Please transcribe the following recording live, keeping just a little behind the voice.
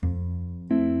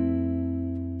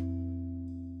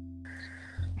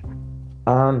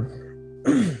Um,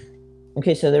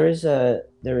 okay, so there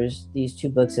is these two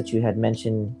books that you had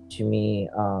mentioned to me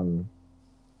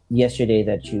yesterday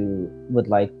that you would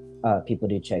like people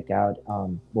to check out.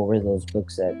 What were those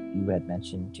books that you had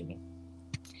mentioned to me?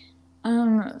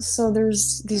 So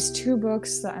there's these two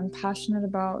books that I'm passionate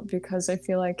about because I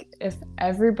feel like if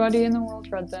everybody in the world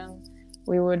read them,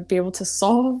 we would be able to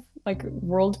solve like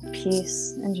world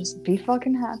peace and just be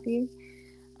fucking happy.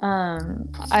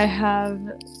 I have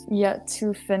yet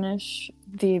to finish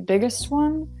the biggest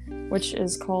one, which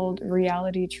is called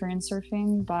Reality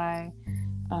Transurfing by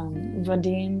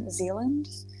Vadim Zealand.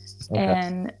 Okay.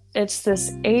 And it's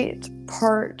this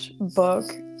 8-part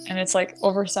book, and it's like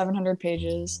over 700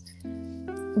 pages.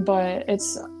 But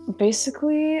it's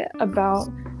basically about,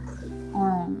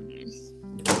 um,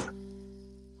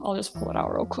 I'll just pull it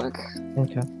out real quick.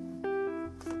 Okay.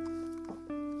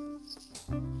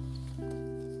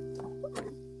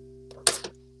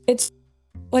 It's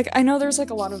like I know there's like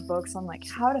a lot of books on like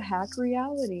how to hack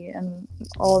reality and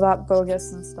all that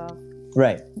bogus and stuff,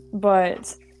 Right.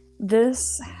 but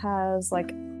this has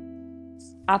like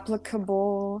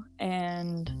applicable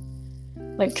and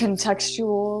like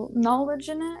contextual knowledge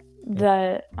in it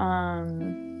that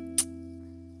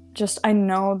just I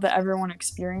know that everyone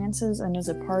experiences and is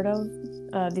a part of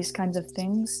these kinds of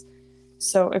things.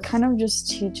 So it kind of just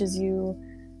teaches you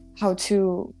how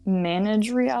to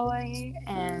manage reality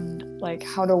and like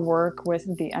how to work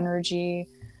with the energy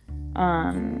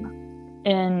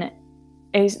in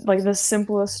a like the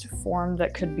simplest form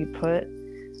that could be put.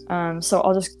 So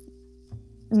I'll just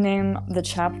name the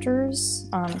chapters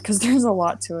because there's a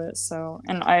lot to it. So,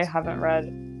 and I haven't read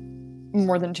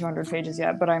more than 200 pages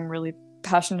yet, but I'm really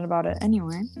passionate about it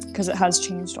anyway because it has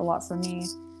changed a lot for me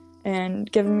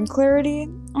and given me clarity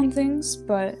on things.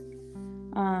 But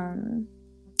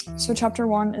so chapter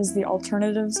 1 is the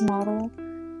alternatives model,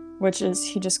 which is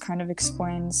he just kind of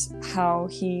explains how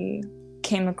he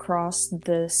came across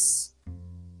this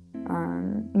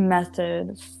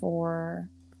method for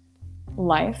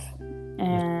life.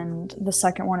 And the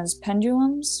second one is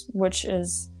pendulums, which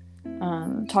is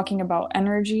talking about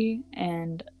energy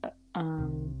and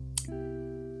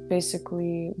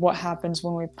basically what happens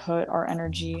when we put our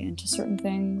energy into certain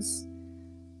things.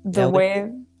 The Now, way,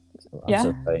 I'm so yeah,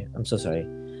 sorry. I'm so sorry.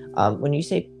 When you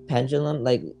say pendulum,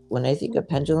 like when I think of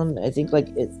pendulum, I think like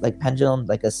it's like pendulum,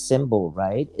 like a symbol,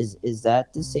 right? Is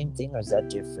that the same thing or is that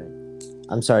different?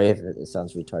 I'm sorry if it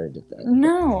sounds retarded at that.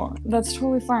 no, that's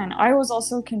totally fine. I was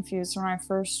also confused when I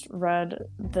first read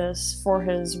this for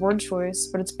his word choice,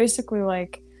 but it's basically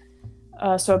like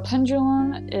so a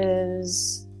pendulum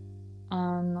is,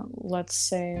 let's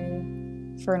say,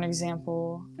 for an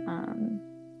example,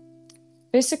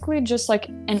 basically just like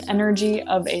an energy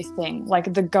of a thing.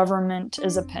 Like the government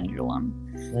is a pendulum.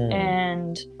 Mm,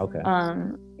 And okay.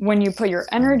 when you put your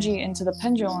energy into the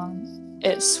pendulum,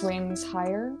 it swings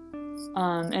higher.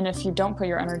 And if you don't put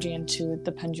your energy into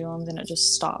the pendulum, then it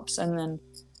just stops and then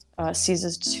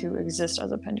ceases to exist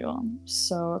as a pendulum.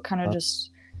 So it kind of Uh,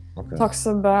 just okay. talks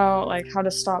about like how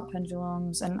to stop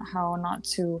pendulums and how not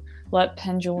to let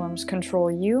pendulums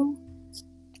control you.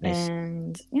 Nice.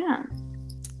 And yeah.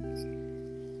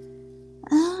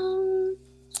 Um,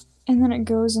 and then it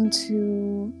goes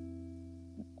into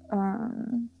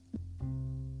um,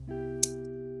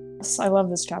 I love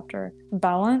this chapter,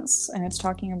 balance, and it's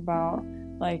talking about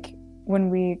like when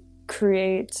we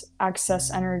create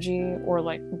excess energy or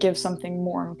like give something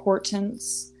more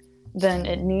importance than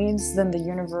it needs, then the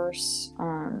universe,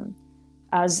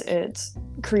 as it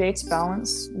creates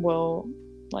balance, will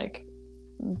like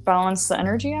balance the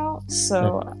energy out. Mm,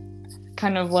 So,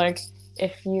 kind of like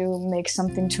if you make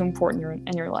something too important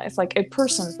in your life, like a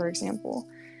person, for example,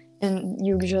 and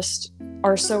you just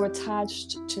are so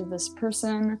attached to this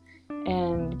person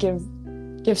and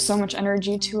give so much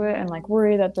energy to it and like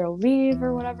worry that they'll leave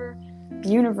or whatever, the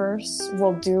universe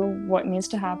will do what needs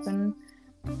to happen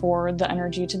for the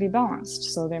energy to be balanced.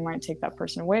 So they might take that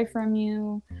person away from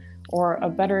you. Or a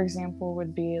better example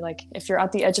would be like if you're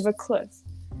at the edge of a cliff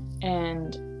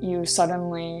and you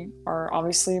suddenly are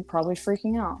obviously probably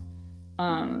freaking out,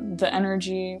 the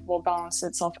energy will balance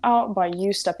itself out by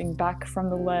you stepping back from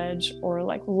the ledge or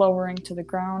like lowering to the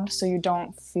ground so you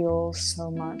don't feel so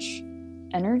much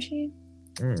energy.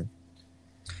 mm.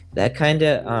 That kind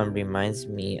of reminds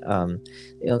me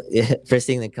first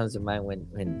thing that comes to mind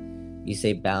when you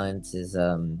say balance is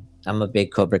I'm a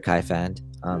big Cobra Kai fan.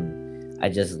 I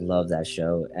just love that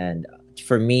show, and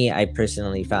for me, I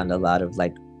personally found a lot of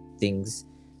like things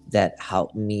that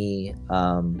help me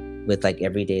with like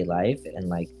everyday life, and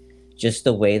like just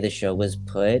the way the show was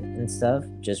put and stuff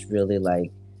just really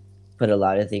like put a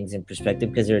lot of things in perspective,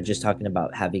 because they're just talking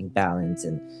about having balance,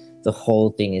 and the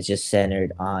whole thing is just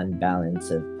centered on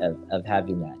balance of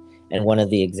having that. And one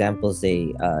of the examples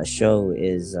they show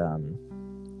is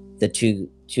the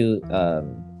two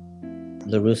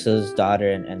LaRusso's daughter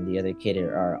and the other kid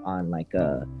are on like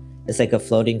it's like a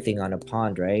floating thing on a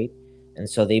pond, right? And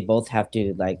so they both have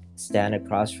to like stand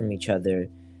across from each other,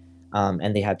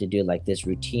 and they have to do like this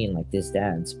routine, like this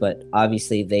dance. But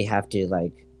obviously they have to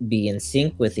like be in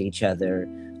sync with each other,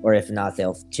 or if not,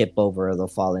 they'll tip over or they'll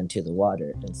fall into the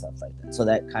water and stuff like that. So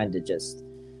that kind of just,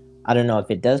 I don't know if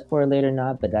it does correlate or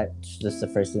not, but that's just the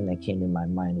first thing that came to my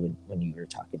mind when you were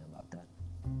talking about that.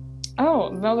 Oh,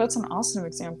 no, that's an awesome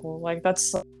example. Like,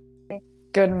 that's a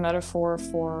good metaphor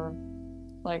for,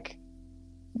 like,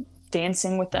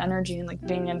 dancing with the energy and, like,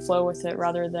 being in flow with it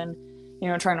rather than, you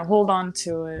know, trying to hold on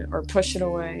to it or push it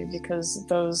away, because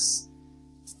those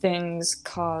things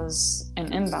cause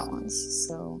an imbalance.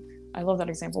 So I love that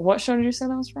example. What show did you say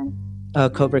that was from?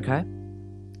 Cobra Kai.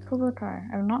 Cobra Kai.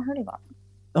 I've not heard of that.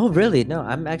 Oh, really? No,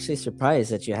 I'm actually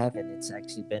surprised that you haven't. It's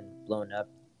actually been blown up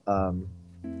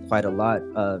quite a lot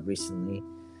recently.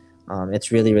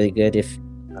 It's really, really good. If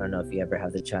I don't know if you ever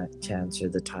have the chance or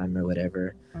the time or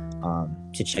whatever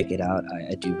to check it out,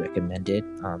 I do recommend it.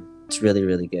 It's really,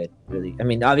 really good. Really, I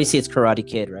mean, obviously it's Karate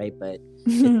Kid, right? But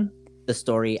it's the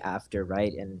story after,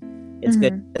 right? And it's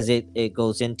good because it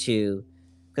goes into,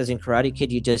 because in Karate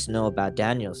Kid you just know about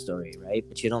Daniel's story, right?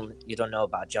 But you don't know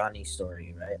about Johnny's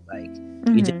story, right? Like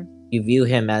you view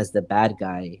him as the bad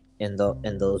guy in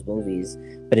those movies,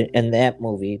 but in that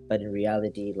movie, but in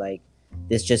reality, like,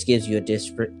 this just gives you a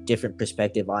different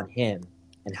perspective on him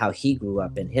and how he grew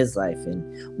up in his life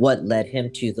and what led him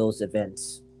to those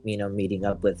events, you know, meeting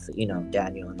up with, you know,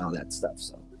 Daniel and all that stuff.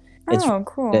 So it's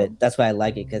cool. good. That's why I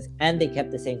like it, and they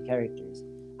kept the same characters.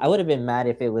 I would have been mad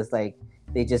if it was like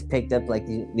they just picked up like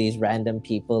these random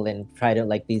people and tried to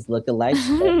like these lookalikes.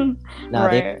 No,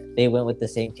 right. they went with the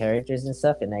same characters and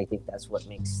stuff, and I think that's what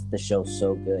makes the show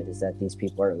so good, is that these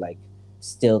people are like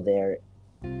still there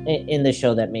in the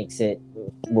show. That makes it,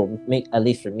 well, at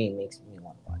least for me, makes me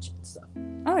want to watch it and stuff.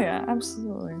 Oh yeah,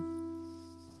 absolutely.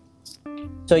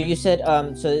 So you said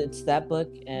so it's that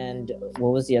book, and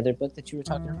what was the other book that you were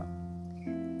talking about?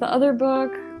 The other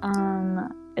book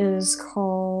is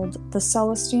called The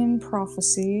Celestine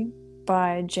Prophecy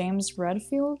by James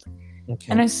Redfield. Okay.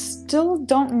 And I still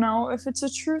don't know if it's a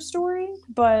true story,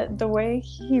 but the way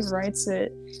he writes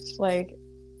it, like,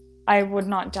 I would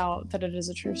not doubt that it is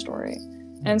a true story.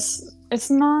 And it's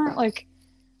not like,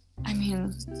 I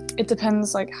mean, it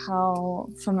depends like how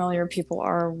familiar people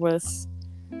are with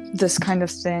this kind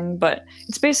of thing, but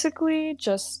it's basically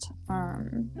just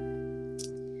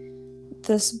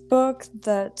this book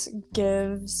that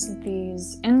gives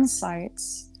these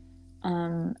insights,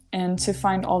 and to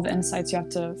find all the insights you have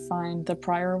to find the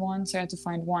prior one. So you have to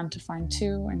find 1 to find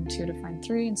 2 and 2 to find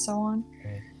 3 and so on.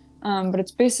 But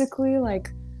it's basically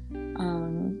like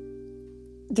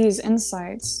these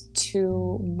insights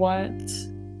to what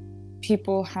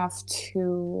people have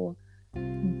to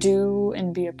do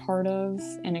and be a part of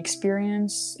and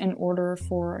experience in order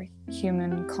for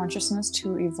human consciousness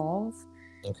to evolve.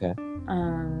 Okay.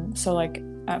 So like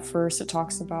at first it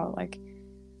talks about like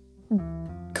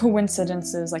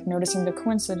coincidences, like noticing the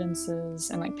coincidences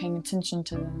and like paying attention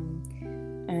to them,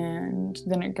 and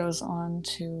then it goes on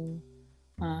to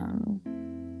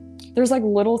there's like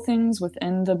little things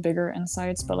within the bigger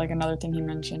insights, but like another thing he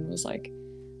mentioned was like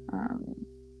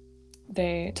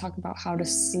they talk about how to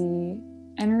see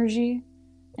energy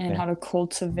and how to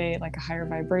cultivate like a higher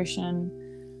vibration,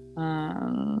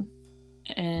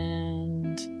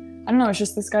 and I don't know, it's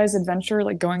just this guy's adventure,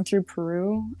 like going through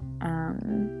Peru,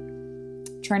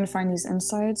 trying to find these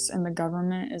insights, and the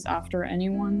government is after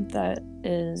anyone that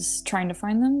is trying to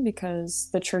find them because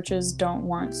the churches don't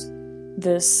want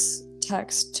this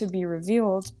text to be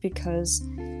revealed because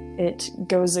it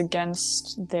goes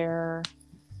against their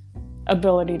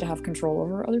ability to have control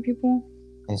over other people.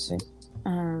 I see.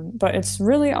 But it's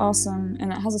really awesome,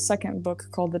 and it has a second book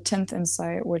called The 10th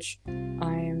Insight, which I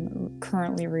am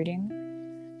currently reading.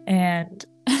 And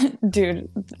dude,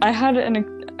 I had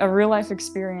a real life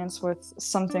experience with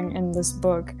something in this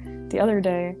book the other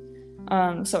day.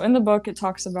 So in the book, it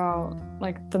talks about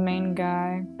like the main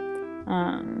guy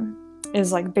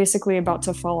is like basically about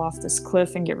to fall off this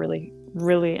cliff and get really,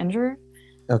 really injured.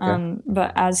 Okay.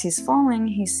 But as he's falling,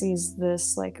 he sees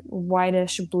this like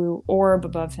whitish blue orb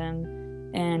above him,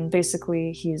 and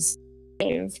basically he's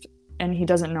saved, and he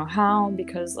doesn't know how,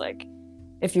 because like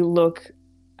if you look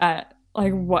at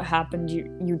like what happened,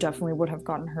 you definitely would have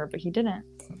gotten hurt, but he didn't.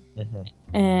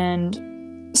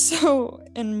 And so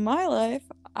in my life,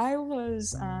 I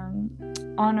was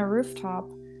on a rooftop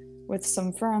with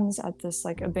some friends at this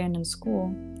like abandoned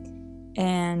school,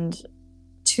 and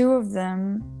two of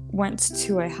them went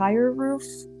to a higher roof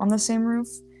on the same roof,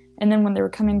 and then when they were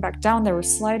coming back down, they were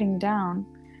sliding down,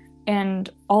 and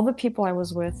all the people I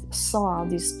was with saw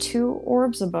these two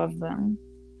orbs above them,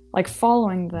 like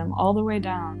following them all the way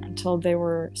down until they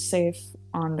were safe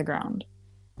on the ground.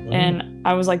 And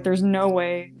I was like, there's no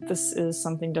way this is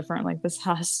something different. Like, this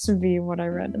has to be what I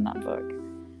read in that book.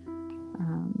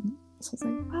 So I was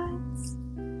like,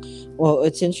 what? Well,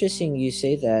 it's interesting you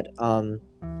say that.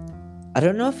 I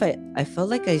don't know if I felt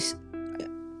like I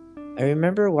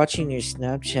remember watching your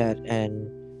Snapchat, and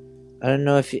I don't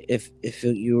know if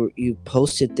you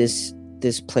posted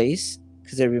this place,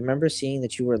 because I remember seeing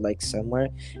that you were like somewhere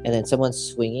and then someone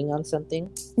swinging on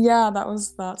something. Yeah, that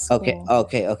was that school.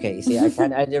 Okay. You see,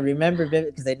 I remember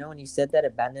because I know when you said that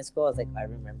abandoned school, I was like, I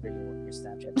remember your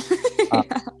Snapchat.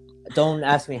 Yeah. Don't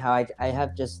ask me how I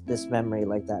have just this memory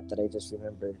like that I just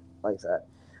remembered like that.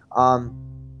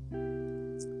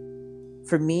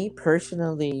 For me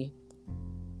personally,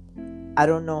 I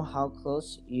don't know how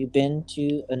close you've been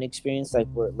to an experience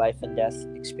like where life and death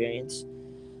experience.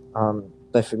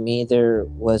 But for me, there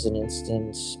was an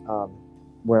instance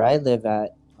where I live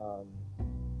at,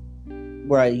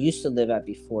 where I used to live at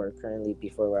before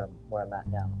where I'm at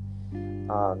now.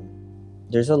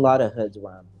 There's a lot of hoods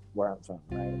where I'm from,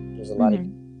 right? There's a lot of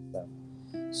stuff.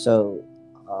 So,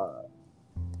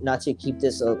 not to keep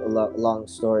this a long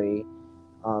story,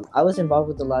 I was involved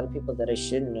with a lot of people that I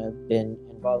shouldn't have been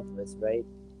involved with, right?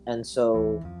 And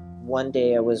so one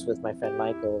day I was with my friend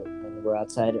Michael, and we're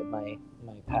outside at my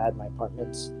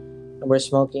apartments, and we're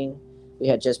smoking. We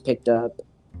had just picked up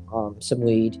some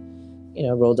weed,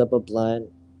 rolled up a blunt.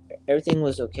 Everything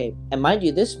was okay. And mind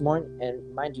you,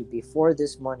 before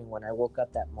this morning, when I woke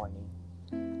up that morning,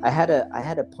 I had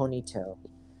a ponytail,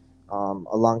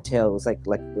 a long tail. It was like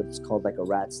what's called like a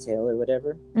rat's tail or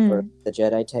whatever, or the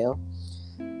Jedi tail.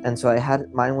 And so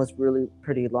mine was really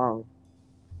pretty long.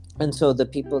 And so the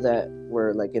people that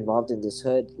were like involved in this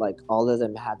hood, like all of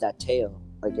them had that tail.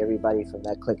 Like everybody from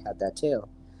that clique had that tail.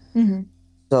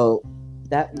 So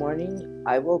that morning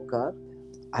I woke up.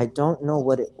 I don't know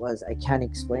what it was. I can't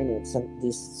explain it. Some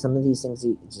of these things,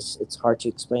 it's hard to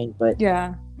explain. But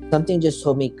yeah, something just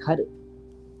told me cut it.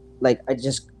 Like I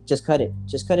just cut it.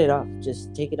 Just cut it off.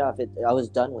 Just take it off. I was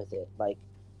done with it. Like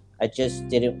I just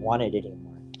didn't want it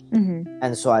anymore.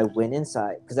 And so I went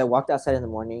inside, because I walked outside in the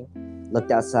morning,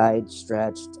 looked outside,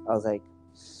 stretched. I was like,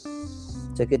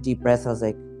 took a deep breath. I was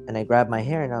like, and I grabbed my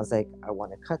hair and I was like, I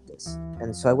want to cut this.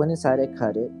 And so I went inside, I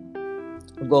cut it.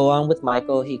 Go on with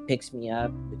Michael. He picks me up.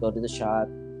 We go to the shop,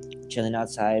 chilling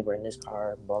outside. We're in this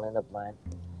car, rolling the blunt.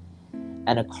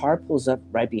 And a car pulls up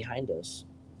right behind us.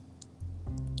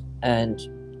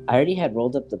 And I already had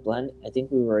rolled up the blunt. I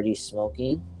think we were already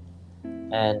smoking.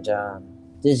 And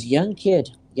this young kid,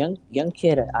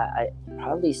 I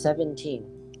probably 17,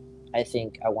 I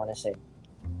think, I want to say,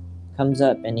 comes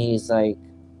up and he's like,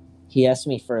 he asked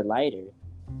me for a lighter.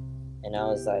 And I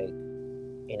was like,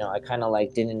 I kind of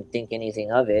like didn't think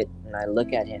anything of it. And I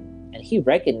look at him and he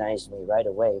recognized me right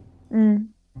away. And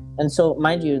so,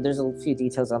 mind you, there's a few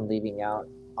details I'm leaving out.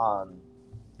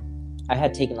 I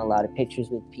had taken a lot of pictures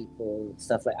with people,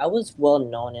 stuff like I was well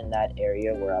known in that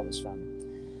area where I was from.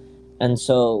 And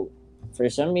so for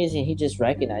some reason, he just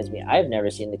recognized me. I've never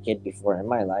seen the kid before in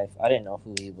my life. I didn't know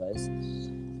who he was.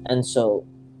 And so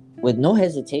with no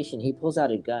hesitation, he pulls out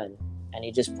a gun and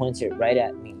he just points it right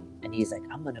at me. And he's like,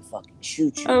 I'm going to fucking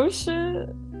shoot you. Oh, shit.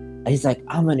 He's like,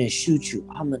 I'm going to shoot you.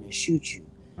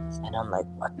 And I'm like,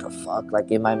 what the fuck?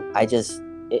 Like, you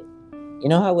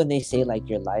know how when they say, like,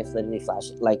 your life literally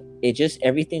flashes? Like,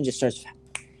 everything just starts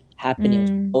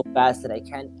happening so fast that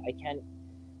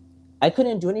I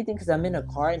couldn't do anything because I'm in a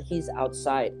car and he's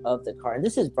outside of the car. And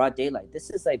this is broad daylight.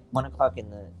 This is like 1:00 in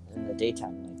the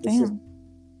daytime. Like, this is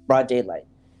broad daylight.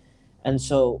 And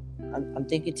so I'm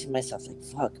thinking to myself, like,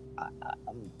 fuck,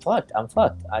 I'm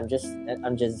fucked. I'm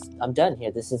done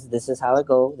here. This is how it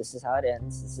goes. This is how it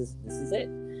ends. This is it.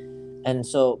 And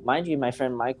so, mind you, my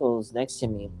friend Michael's next to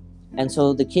me. And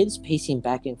so the kid's pacing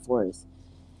back and forth.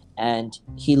 And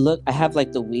I have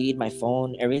like the weed, my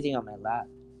phone, everything on my lap.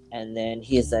 And then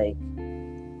he's like,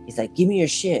 give me your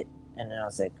shit. And then I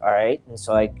was like, all right. And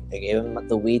so I gave him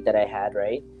the weed that I had,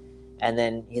 right? And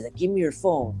then he's like, give me your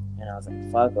phone. And I was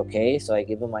like, fuck, okay. So I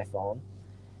give him my phone.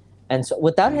 And so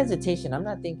without hesitation, I'm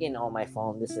not thinking, oh, my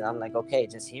phone, I'm like, okay,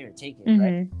 just here, take it,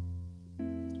 right?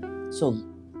 So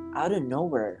out of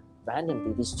nowhere,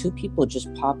 randomly, these two people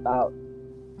just pop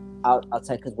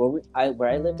outside, because where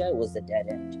I lived at was the dead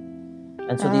end.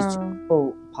 And so these two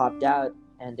people popped out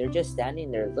and they're just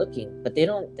standing there looking, but they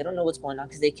don't know what's going on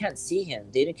because they can't see him.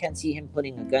 They can't see him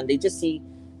putting a gun. They just see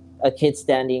a kid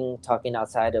standing talking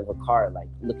outside of a car, like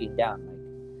looking down.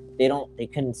 Like they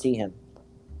couldn't see him.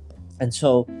 And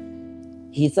so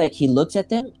he's like, he looks at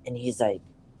them and he's like,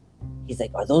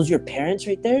 are those your parents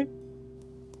right there?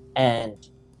 And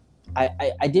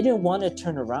I didn't want to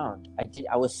turn around.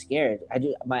 I was scared.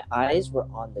 My eyes were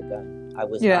on the gun.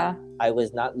 I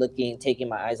was not taking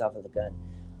my eyes off of the gun.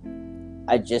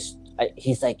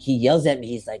 He yells at me.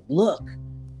 He's like, look.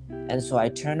 And so I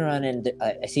turn around and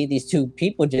I see these two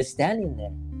people just standing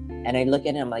there. And I look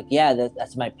at him like, yeah,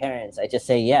 that's my parents. I just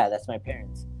say, yeah, that's my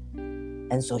parents.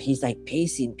 And so he's like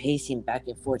pacing back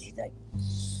and forth. He's like,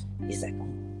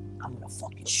 I'm gonna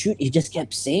fucking shoot. He just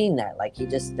kept saying that. Like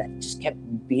that just kept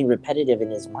being repetitive in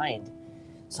his mind.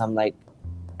 So I'm like,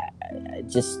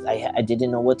 I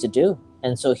didn't know what to do.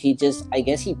 And so I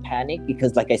guess he panicked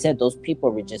because, like I said, those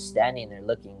people were just standing there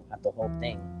looking at the whole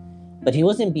thing. But he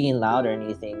wasn't being loud or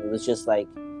anything. It was just like,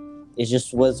 it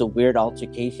just was a weird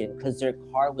altercation because their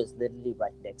car was literally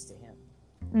right next to him.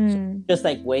 So just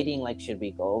like waiting, like, should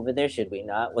we go over there? Should we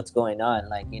not? What's going on?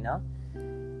 Like, you know?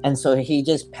 And so he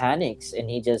just panics and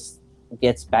he just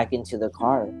gets back into the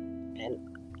car.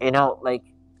 And, you know, like,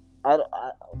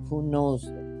 who knows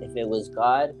if it was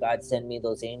God sent me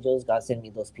those angels, God sent me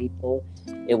those people.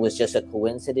 It was just a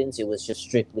coincidence. It was just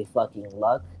strictly fucking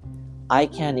luck. I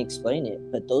can't explain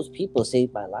it, but those people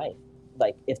saved my life.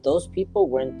 Like, if those people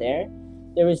weren't there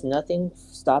was nothing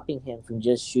stopping him from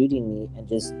just shooting me and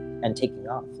taking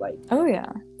off. Like, oh yeah,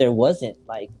 there wasn't.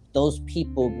 Like, those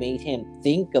people made him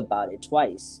think about it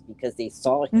twice because they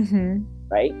saw him,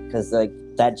 right? Because like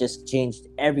that just changed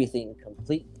everything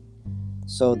completely.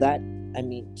 So that, I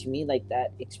mean, to me, like,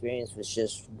 that experience was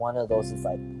just one of those. It's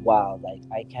like, wow, like,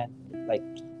 I can't, like,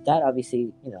 that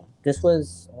obviously, you know, this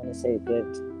was, I want to say, a good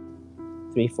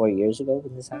 3-4 years ago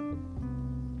when this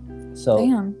happened. So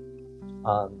damn.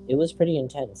 It was pretty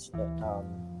intense.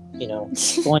 You know,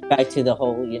 going back to the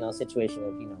whole, you know, situation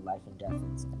of, you know, life and death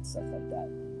and stuff like that.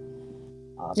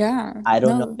 I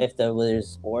don't know if there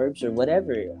was orbs or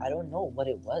whatever. I don't know what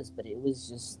it was, but it was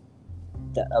just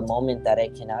a moment that I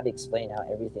cannot explain how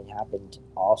everything happened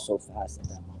all so fast at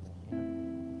that moment. You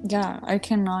know? Yeah, I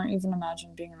cannot even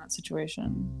imagine being in that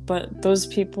situation. But those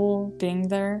people being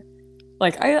there,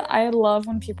 like, I love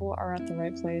when people are at the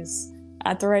right place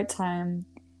at the right time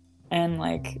and,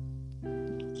 like,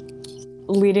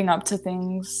 leading up to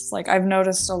things. Like, I've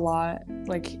noticed a lot,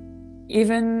 like,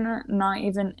 not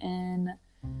even in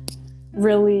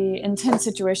really intense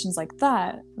situations like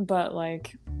that, but,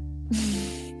 like,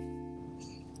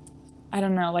 I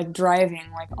don't know, like, driving,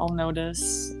 like, I'll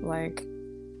notice, like,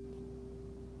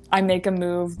 I make a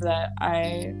move that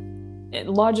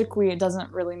logically it doesn't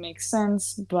really make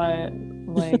sense, but,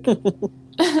 like,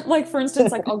 like, for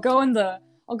instance, like, I'll go in the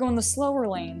slower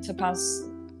lane to pass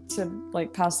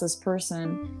this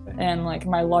person, and, like,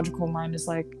 my logical mind is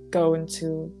like, go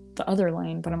into the other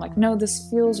lane, but I'm like, no, this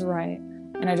feels right,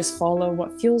 and I just follow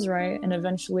what feels right, and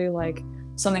eventually, like,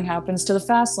 something happens to the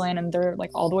fast lane and they're,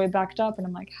 like, all the way backed up, and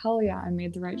I'm like, hell yeah, I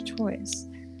made the right choice.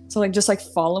 So, like, just, like,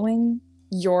 following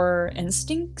your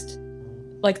instinct,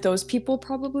 like those people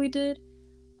probably did,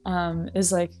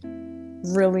 is, like,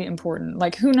 really important.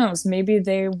 Like, who knows, maybe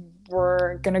they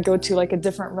were gonna go to, like, a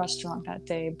different restaurant that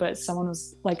day, but someone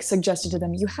was, like, suggested to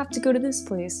them, you have to go to this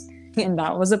place, and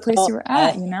that was the place you were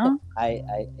at, you know? I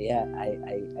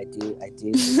do.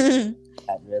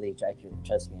 That really drives you.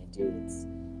 Trust me, I do.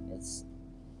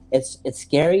 It's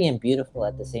scary and beautiful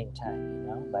at the same time, you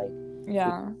know? Like,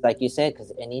 yeah, like you said,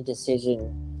 because any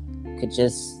decision could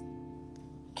just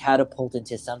catapult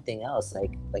into something else.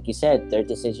 Like you said, their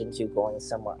decision to going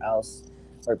somewhere else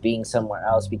or being somewhere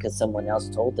else because someone else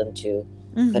told them to,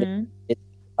 but it's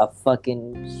a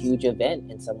fucking huge event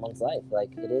in someone's life.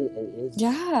 Like, it is.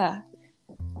 Yeah.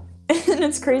 And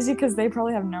it's crazy because they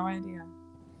probably have no idea.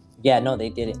 Yeah, no, they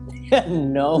didn't.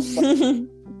 No.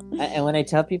 And when I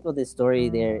tell people this story,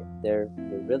 they're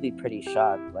really pretty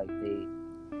shocked. Like, they,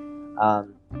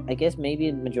 I guess maybe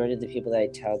the majority of the people that I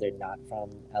tell, they're not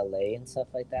from LA and stuff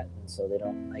like that, and so they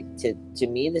don't, like, to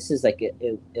me this is like it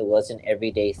was an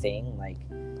everyday thing. Like,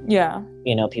 yeah,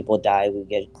 you know, people die,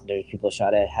 there's people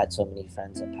shot at. I had so many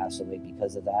friends that passed away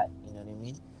because of that, you know what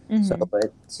I mean? So,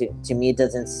 but to me it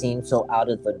doesn't seem so out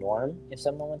of the norm if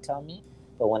someone would tell me,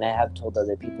 but when I have told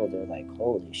other people, they're like,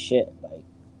 holy shit, like,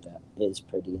 that is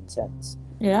pretty intense.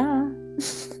 Yeah.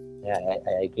 Yeah,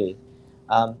 I agree.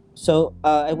 So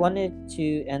I wanted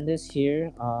to end this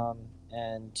here,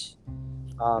 and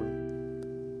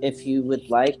if you would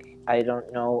like, I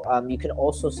don't know. You can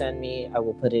also send me. I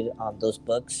will put it on those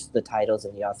books, the titles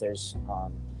and the authors,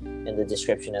 in the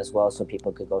description as well, so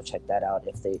people could go check that out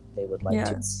if they would like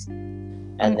to. Yes.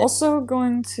 And I'm then, also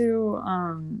going to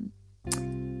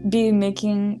be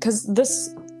making, because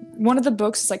one of the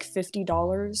books is like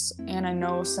 $50, and I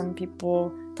know some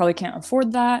people probably can't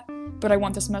afford that, but I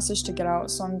want this message to get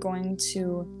out, so I'm going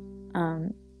to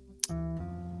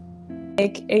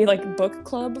make a like book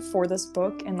club for this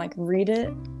book and like read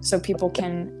it so people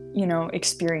can,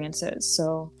 experience it.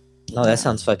 So no, that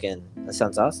sounds awesome.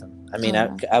 I mean,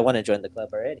 Yeah. I want to join the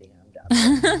club already. I'm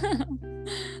down.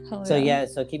 Hell So yeah.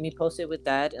 so keep me posted with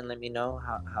that, and let me know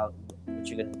how what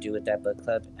you're gonna do with that book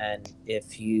club, and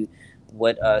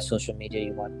what social media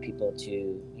you want people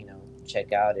to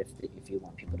check out. If you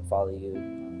want people to follow you,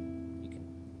 you can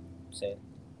say it.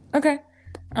 Okay.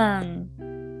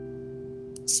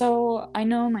 So I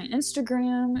know my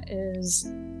Instagram is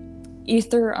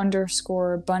ether_bunny_.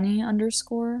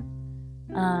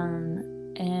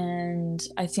 And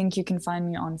I think you can find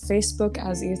me on Facebook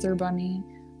as Ether Bunny.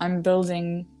 I'm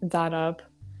building that up.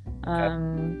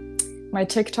 My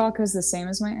TikTok is the same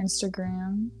as my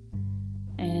Instagram.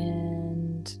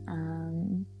 And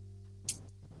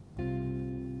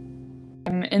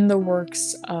I'm in the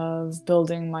works of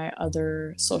building my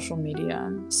other social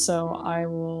media. So I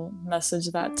will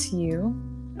message that to you.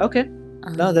 Okay.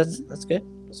 No, that's good.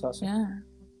 That's awesome. Yeah.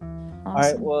 Awesome. All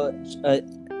right. Well,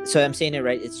 so I'm saying it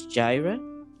right. It's Jaira.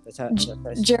 That's how.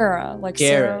 Jara, like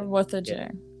Sarah with a J.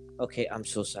 Yeah. Okay, I'm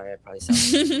so sorry. I probably sound.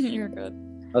 You're good.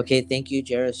 Okay, thank you,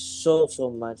 Jara, so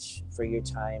much for your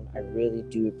time. I really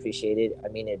do appreciate it. I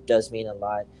mean, it does mean a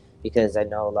lot because I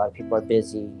know a lot of people are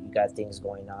busy. You got things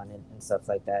going on and stuff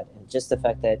like that. And just the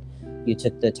fact that you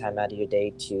took the time out of your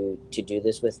day to do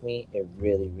this with me, it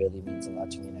really, really means a lot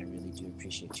to me, and I really do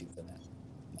appreciate you for that.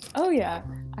 Oh yeah,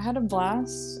 I had a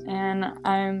blast, and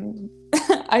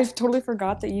I totally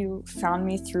forgot that you found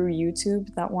me through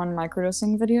YouTube, that one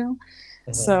microdosing video.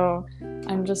 Mm-hmm. So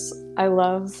I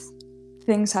love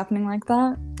things happening like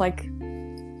that. Like,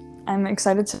 I'm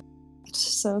excited to.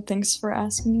 So thanks for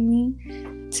asking me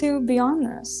to be on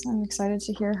this. I'm excited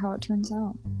to hear how it turns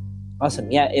out. Awesome.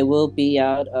 Yeah, it will be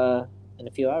out in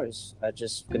a few hours. I'm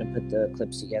just gonna put the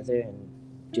clips together and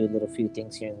do a little few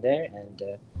things here and there, and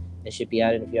it should be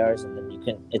out in a few hours. And then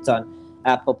it's on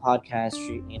Apple Podcasts,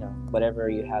 whatever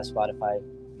you have, Spotify,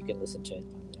 you can listen to it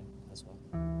on there as well.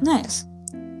 Nice.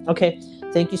 Okay,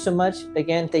 thank you so much.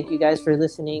 Again, thank you guys for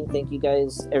listening. Thank you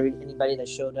guys, anybody that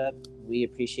showed up. We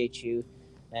appreciate you,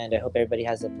 and I hope everybody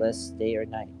has a blessed day or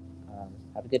night.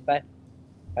 Have a good bye.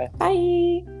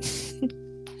 Bye.